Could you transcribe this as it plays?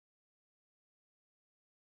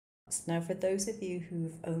Now, for those of you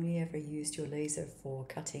who've only ever used your laser for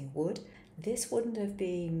cutting wood, this wouldn't have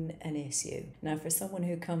been an issue. Now, for someone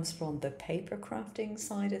who comes from the paper crafting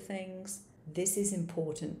side of things, this is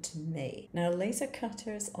important to me. Now, laser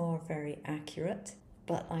cutters are very accurate,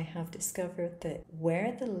 but I have discovered that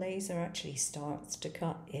where the laser actually starts to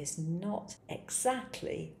cut is not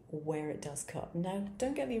exactly where it does cut. Now,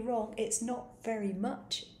 don't get me wrong, it's not very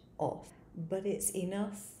much off, but it's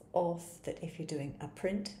enough off that if you're doing a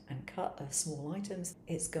print and cut of small items,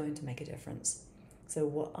 it's going to make a difference. So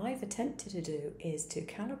what I've attempted to do is to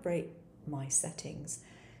calibrate my settings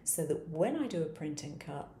so that when I do a print and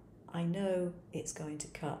cut, I know it's going to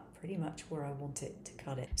cut pretty much where I want it to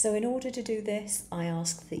cut it. So in order to do this, I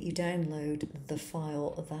ask that you download the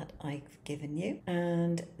file that I've given you,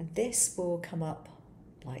 and this will come up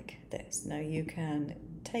like this. Now you can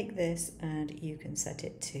take this and you can set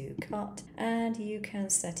it to cut, and you can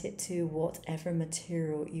set it to whatever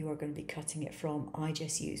material you are going to be cutting it from. I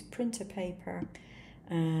just use printer paper.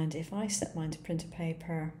 And if I set mine to printer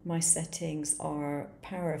paper, my settings are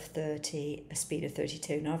power of 30, a speed of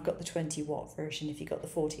 32. Now I've got the 20 watt version. If you've got the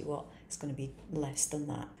 40 watt, it's going to be less than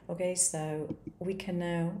that. Okay, so we can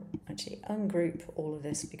now actually ungroup all of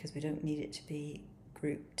this because we don't need it to be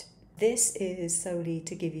grouped. This is solely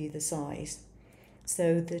to give you the size.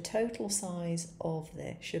 So the total size of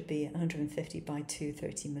this should be 150 by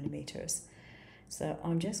 230 millimeters. So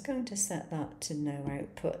I'm just going to set that to no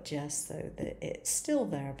output just so that it's still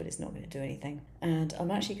there, but it's not going to do anything. And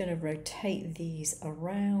I'm actually going to rotate these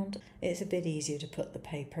around. It's a bit easier to put the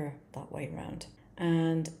paper that way around.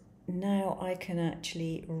 And now I can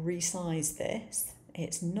actually resize this.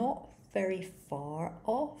 It's not very far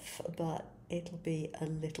off, but it'll be a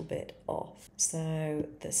little bit off. So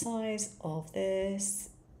the size of this,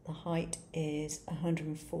 the height is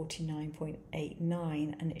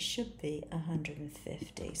 149.89 and it should be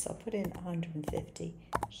 150. So I'll put in 150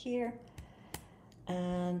 here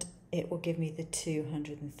and it will give me the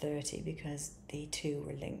 230 because the two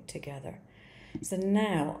were linked together. So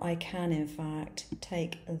now I can in fact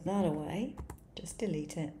take that away, just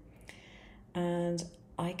delete it, and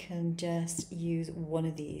I can just use one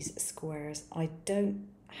of these squares. I don't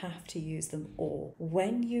have to use them all.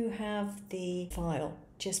 When you have the file,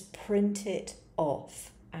 just print it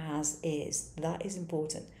off as is. That is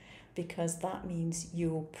important because that means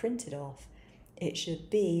you'll print it off. It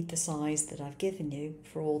should be the size that I've given you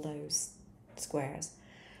for all those squares.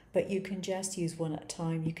 But you can just use one at a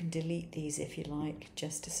time. You can delete these if you like,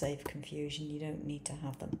 just to save confusion. You don't need to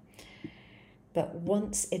have them. But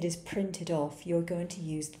once it is printed off, you're going to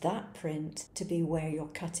use that print to be where you're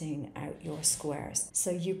cutting out your squares. So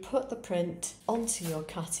you put the print onto your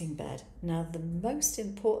cutting bed. Now, the most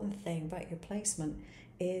important thing about your placement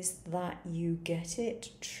is that you get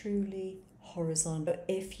it truly horizontal. But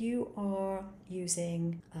if you are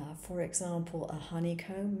using, for example, a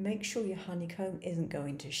honeycomb, make sure your honeycomb isn't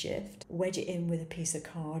going to shift. Wedge it in with a piece of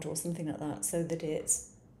card or something like that so that it's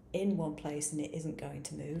in one place and it isn't going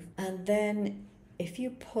to move. And then if you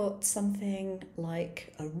put something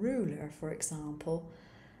like a ruler, for example,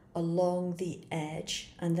 along the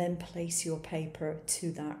edge and then place your paper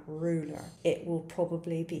to that ruler, it will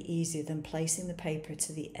probably be easier than placing the paper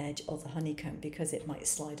to the edge of the honeycomb because it might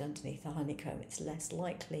slide underneath the honeycomb. It's less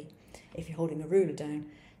likely if you're holding a ruler down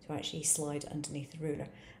to actually slide underneath the ruler,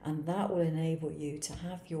 and that will enable you to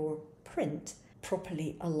have your print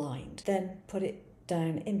properly aligned. Then put it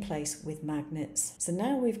down in place with magnets. So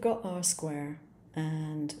now we've got our square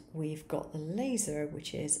and we've got the laser,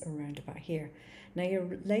 which is around about here. Now your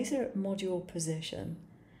laser module position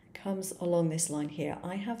comes along this line here.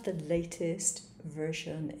 I have the latest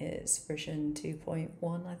version, is version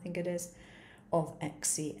 2.1, I think it is, of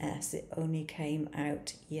XCS. It only came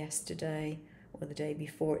out yesterday or the day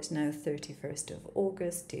before. It's now 31st of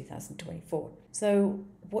August 2024. So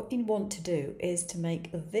what you want to do is to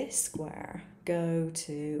make this square go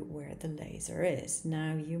to where the laser is.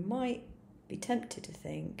 Now you might be tempted to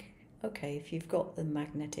think, okay, if you've got the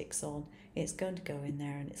magnetics on, it's going to go in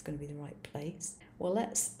there and it's going to be the right place. Well,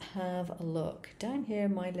 let's have a look. Down here,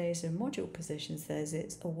 my laser module position says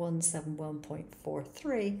it's a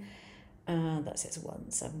 171.43, and that says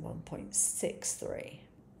 171.63.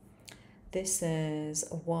 This says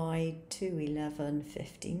a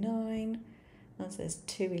Y21159, that says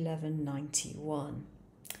 21191.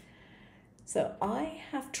 So I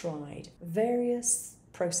have tried various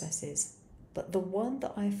processes, but the one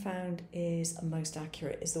that I found is most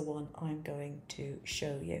accurate is the one I'm going to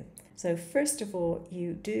show you. So first of all,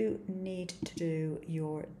 you do need to do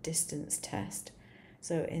your distance test.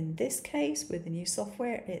 So in this case, with the new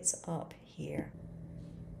software, it's up here.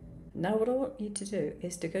 Now what I want you to do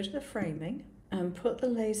is to go to the framing and put the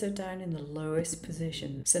laser down in the lowest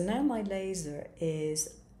position. So now my laser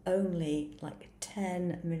is only like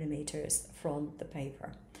 10 millimeters from the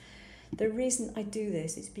paper. The reason I do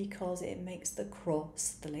this is because it makes the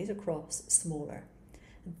laser cross, smaller.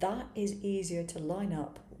 That is easier to line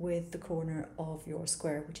up with the corner of your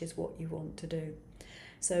square, which is what you want to do.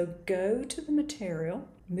 So go to the material,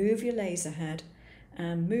 move your laser head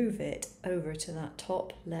and move it over to that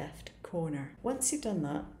top left corner. Once you've done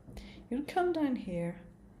that, you want to come down here.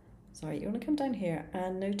 You want to come down here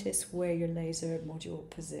and notice where your laser module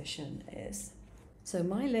position is. So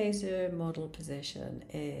my laser model position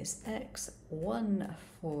is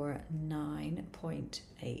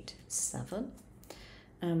X149.87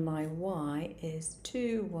 and my Y is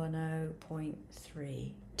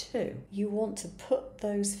 210.32. You want to put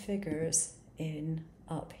those figures in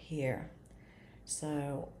up here.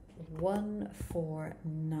 So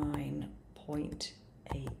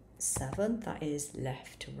 149.87, that is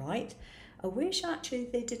left to right. I wish actually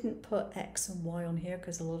they didn't put X and Y on here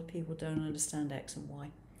because a lot of people don't understand X and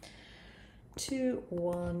Y.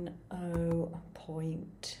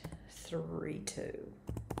 210.32.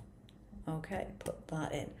 Okay, put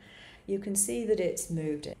that in. You can see that it's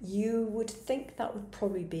moved it. You would think that would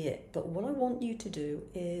probably be it, but what I want you to do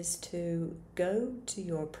is to go to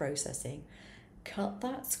your processing, cut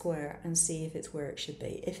that square and see if it's where it should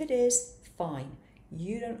be. If it is, fine,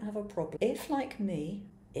 you don't have a problem. If, like me,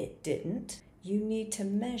 it didn't, you need to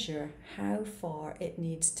measure how far it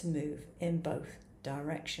needs to move in both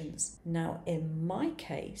directions. Now, in my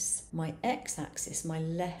case, my x-axis, my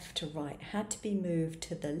left to right, had to be moved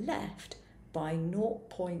to the left by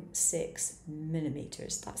 0.6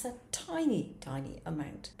 millimeters. That's a tiny, tiny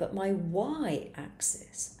amount. But my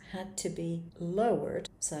y-axis had to be lowered,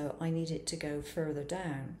 so I need it to go further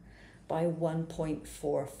down by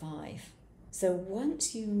 1.45. So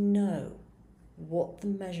once you know what the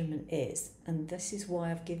measurement is, and this is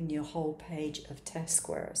why I've given you a whole page of test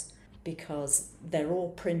squares, because they're all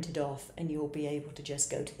printed off and you'll be able to just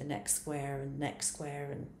go to the next square and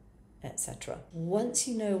etc. Once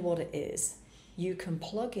you know what it is, you can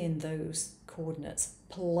plug in those coordinates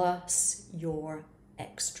plus your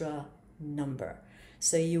extra number.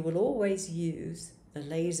 So you will always use the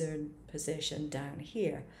laser position down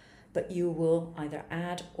here, but you will either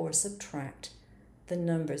add or subtract the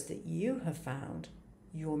numbers that you have found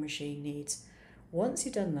your machine needs. Once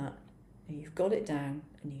you've done that and you've got it down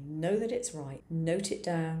and you know that it's right, note it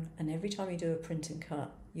down, and every time you do a print and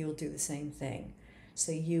cut, you'll do the same thing.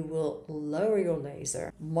 So you will lower your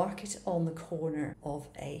laser, mark it on the corner of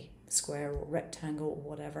a square or rectangle or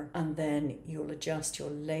whatever, and then you'll adjust your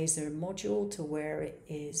laser module to where it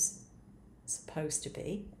is supposed to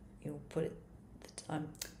be. You'll put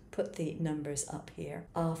the numbers up here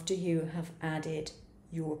after you have added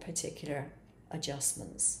your particular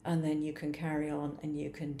adjustments, and then you can carry on and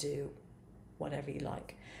you can do whatever you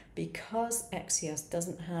like. Because XCS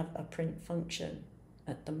doesn't have a print function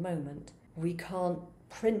at the moment, we can't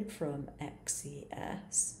print from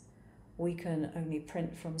XCS, we can only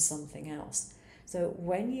print from something else. So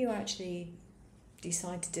when you actually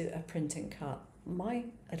decide to do a print and cut, my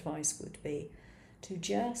advice would be to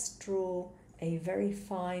just draw a very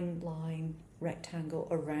fine line rectangle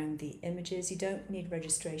around the images. You don't need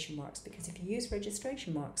registration marks, because if you use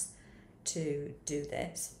registration marks to do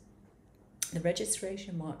this, the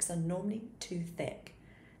registration marks are normally too thick.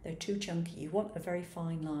 They're too chunky. You want a very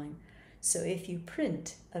fine line. So if you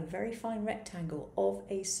print a very fine rectangle of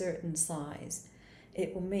a certain size,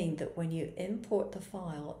 it will mean that when you import the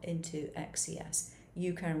file into XCS,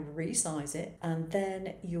 you can resize it, and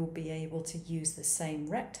then you'll be able to use the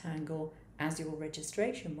same rectangle as your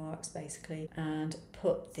registration marks basically, and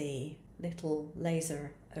put the little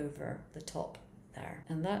laser over the top there.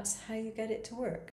 And that's how you get it to work.